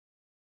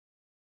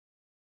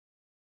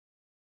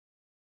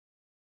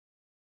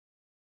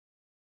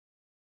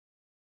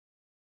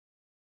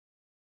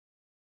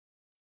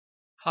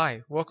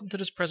Hi, welcome to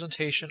this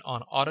presentation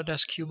on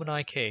Autodesk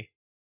HumanIK.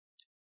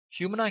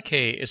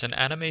 HumanIK is an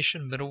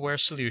animation middleware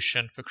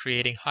solution for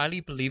creating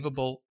highly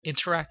believable,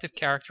 interactive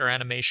character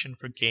animation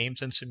for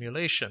games and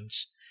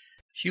simulations.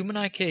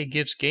 HumanIK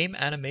gives game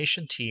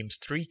animation teams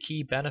three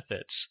key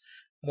benefits: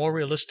 more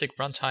realistic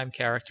runtime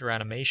character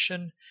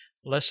animation,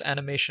 less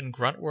animation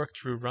grunt work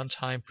through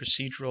runtime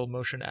procedural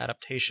motion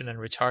adaptation and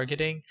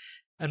retargeting,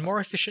 and more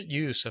efficient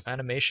use of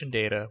animation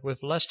data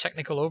with less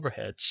technical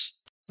overheads.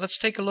 Let's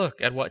take a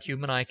look at what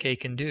HumanIK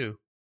can do.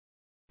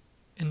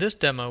 In this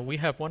demo, we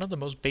have one of the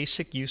most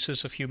basic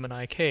uses of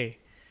HumanIK.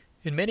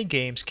 In many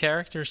games,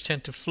 characters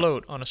tend to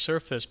float on a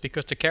surface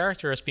because the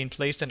character has been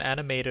placed and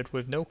animated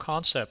with no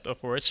concept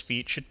of where its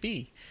feet should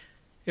be.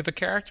 If a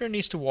character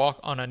needs to walk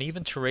on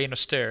uneven terrain or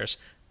stairs,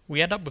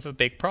 we end up with a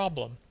big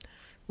problem.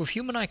 With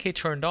HumanIK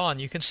turned on,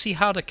 you can see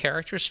how the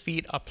character's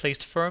feet are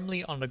placed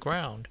firmly on the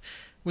ground.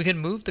 We can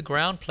move the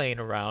ground plane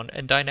around,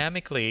 and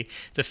dynamically,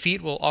 the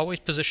feet will always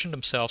position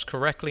themselves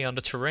correctly on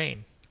the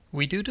terrain.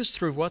 We do this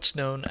through what's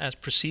known as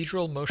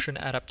procedural motion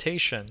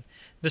adaptation.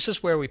 This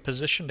is where we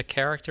position the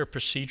character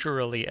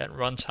procedurally at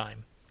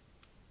runtime.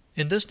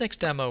 In this next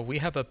demo, we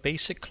have a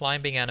basic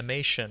climbing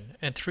animation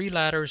and three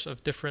ladders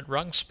of different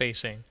rung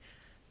spacing.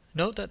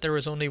 Note that there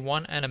is only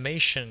one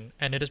animation,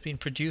 and it has been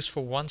produced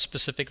for one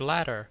specific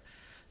ladder.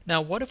 Now,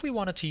 what if we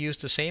wanted to use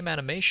the same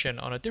animation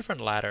on a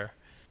different ladder?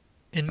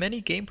 In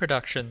many game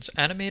productions,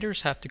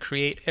 animators have to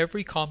create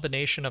every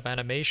combination of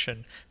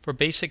animation for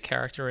basic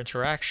character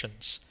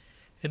interactions.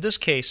 In this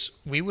case,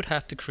 we would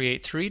have to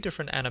create three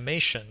different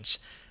animations.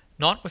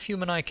 Not with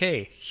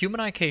HumanIK.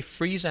 HumanIK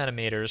frees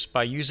animators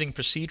by using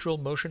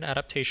procedural motion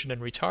adaptation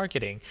and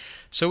retargeting,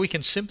 so we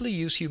can simply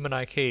use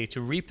HumanIK to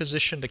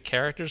reposition the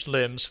character's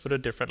limbs for the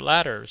different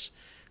ladders.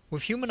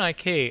 With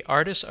HumanIK,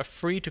 artists are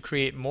free to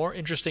create more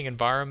interesting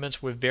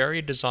environments with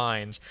varied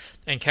designs,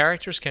 and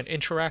characters can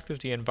interact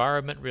with the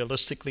environment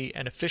realistically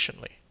and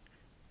efficiently.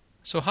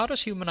 So how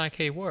does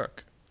HumanIK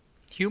work?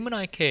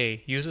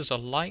 HumanIK uses a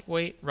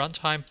lightweight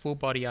runtime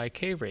full-body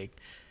IK rig.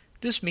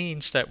 This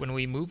means that when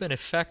we move an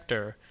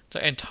effector,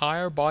 the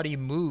entire body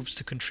moves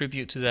to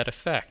contribute to that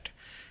effect.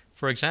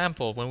 For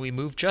example, when we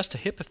move just a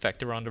hip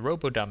effector on the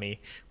RoboDummy,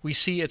 we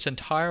see its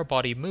entire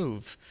body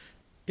move.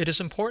 It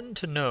is important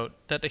to note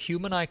that the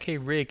HumanIK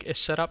rig is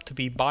set up to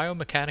be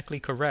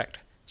biomechanically correct,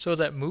 so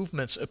that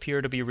movements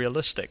appear to be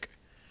realistic.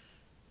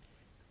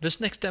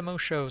 This next demo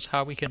shows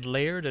how we can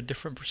layer the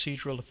different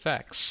procedural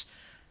effects.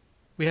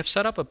 We have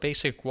set up a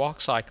basic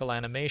walk cycle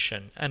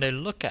animation and a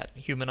look at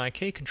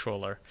HumanIK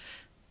controller.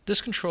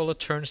 This controller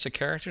turns the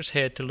character's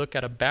head to look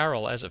at a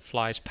barrel as it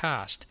flies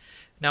past.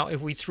 Now,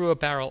 if we threw a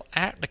barrel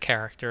at the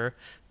character,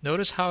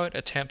 notice how it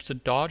attempts to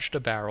dodge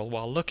the barrel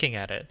while looking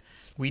at it.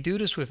 We do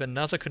this with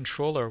another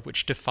controller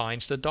which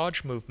defines the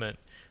dodge movement.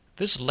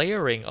 This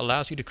layering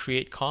allows you to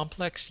create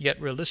complex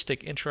yet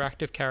realistic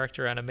interactive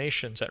character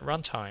animations at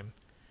runtime.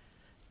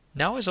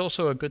 Now is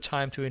also a good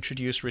time to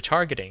introduce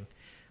retargeting.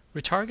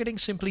 Retargeting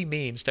simply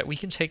means that we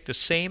can take the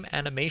same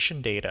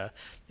animation data,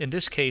 in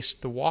this case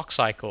the walk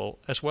cycle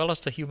as well as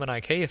the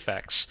HumanIK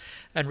effects,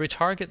 and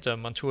retarget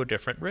them onto a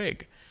different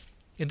rig.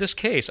 In this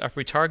case, I've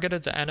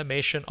retargeted the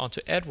animation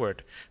onto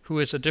Edward, who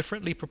is a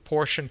differently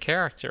proportioned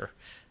character.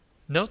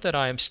 Note that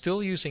I am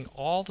still using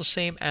all the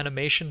same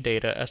animation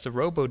data as the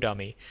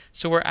RoboDummy,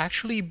 so we're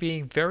actually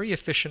being very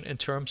efficient in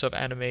terms of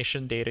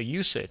animation data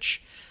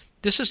usage.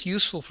 This is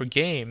useful for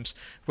games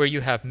where you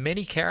have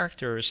many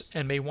characters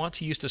and may want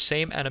to use the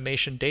same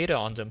animation data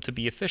on them to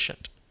be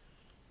efficient.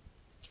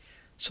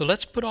 So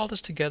let's put all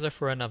this together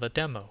for another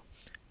demo.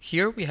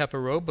 Here we have a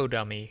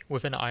RoboDummy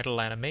with an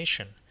idle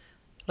animation.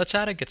 Let's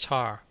add a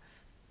guitar.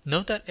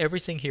 Note that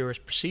everything here is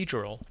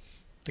procedural.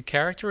 The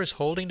character is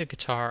holding the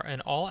guitar and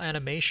all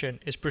animation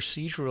is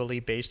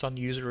procedurally based on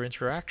user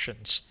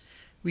interactions.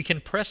 We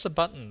can press the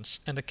buttons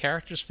and the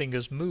character's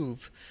fingers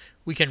move.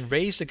 We can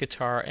raise the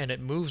guitar and it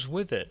moves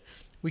with it.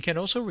 We can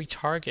also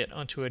retarget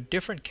onto a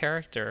different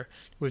character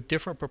with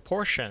different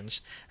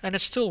proportions, and it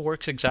still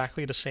works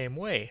exactly the same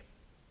way.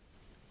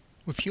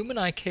 With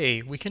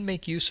HumanIK, we can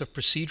make use of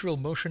procedural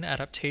motion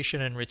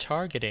adaptation and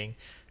retargeting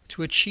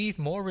to achieve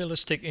more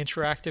realistic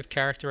interactive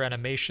character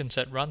animations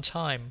at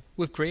runtime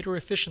with greater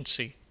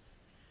efficiency.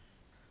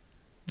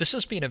 This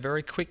has been a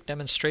very quick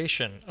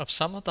demonstration of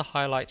some of the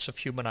highlights of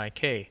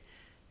HumanIK.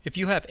 If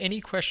you have any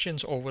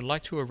questions or would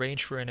like to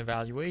arrange for an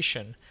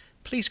evaluation,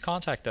 please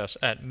contact us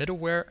at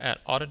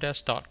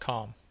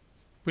middleware@autodesk.com.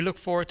 We look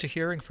forward to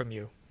hearing from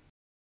you.